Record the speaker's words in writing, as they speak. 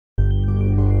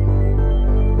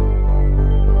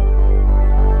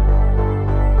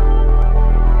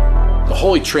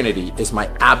Holy Trinity is my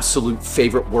absolute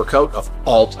favorite workout of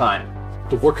all time.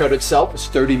 The workout itself is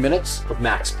 30 minutes of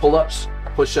max pull-ups,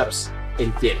 push-ups,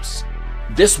 and dips.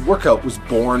 This workout was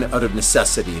born out of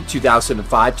necessity. In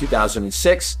 2005,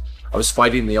 2006, I was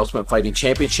fighting the Ultimate Fighting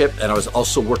Championship, and I was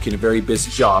also working a very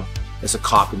busy job as a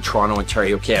cop in Toronto,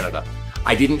 Ontario, Canada.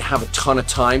 I didn't have a ton of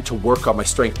time to work on my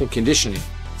strength and conditioning,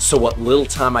 so what little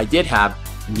time I did have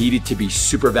needed to be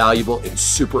super valuable and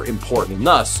super important, and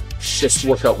thus, this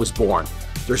workout was born.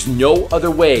 There's no other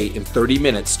way in 30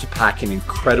 minutes to pack an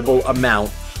incredible amount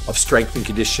of strength and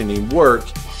conditioning work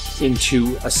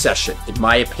into a session. In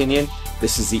my opinion,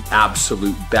 this is the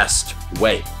absolute best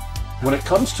way. When it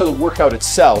comes to the workout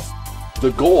itself,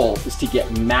 the goal is to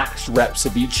get max reps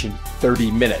of each in 30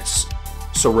 minutes.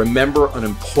 So remember an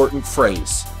important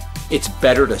phrase. It's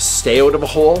better to stay out of a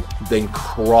hole than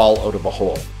crawl out of a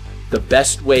hole. The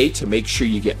best way to make sure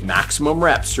you get maximum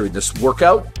reps during this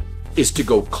workout is to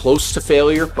go close to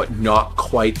failure, but not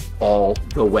quite all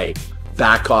the way.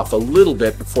 Back off a little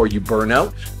bit before you burn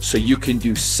out so you can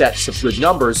do sets of good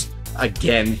numbers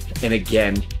again and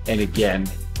again and again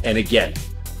and again.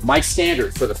 My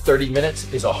standard for the 30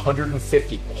 minutes is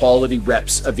 150 quality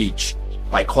reps of each.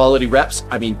 By quality reps,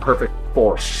 I mean perfect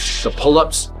force. The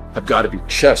pull-ups have got to be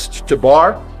chest to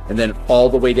bar and then all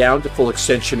the way down to full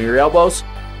extension of your elbows.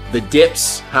 The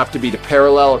dips have to be to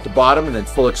parallel at the bottom and then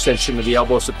full extension of the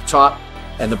elbows at the top.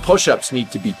 And the push-ups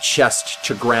need to be chest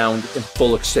to ground and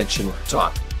full extension at the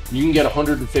top. You can get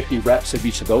 150 reps of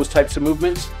each of those types of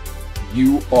movements.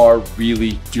 You are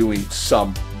really doing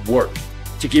some work.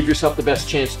 To give yourself the best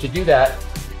chance to do that,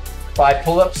 5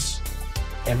 pull-ups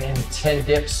and then 10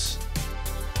 dips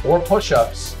or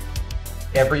push-ups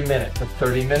every minute for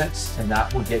 30 minutes, and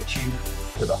that will get you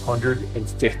to the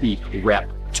 150 rep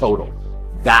total.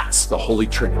 That's the Holy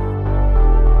Trinity.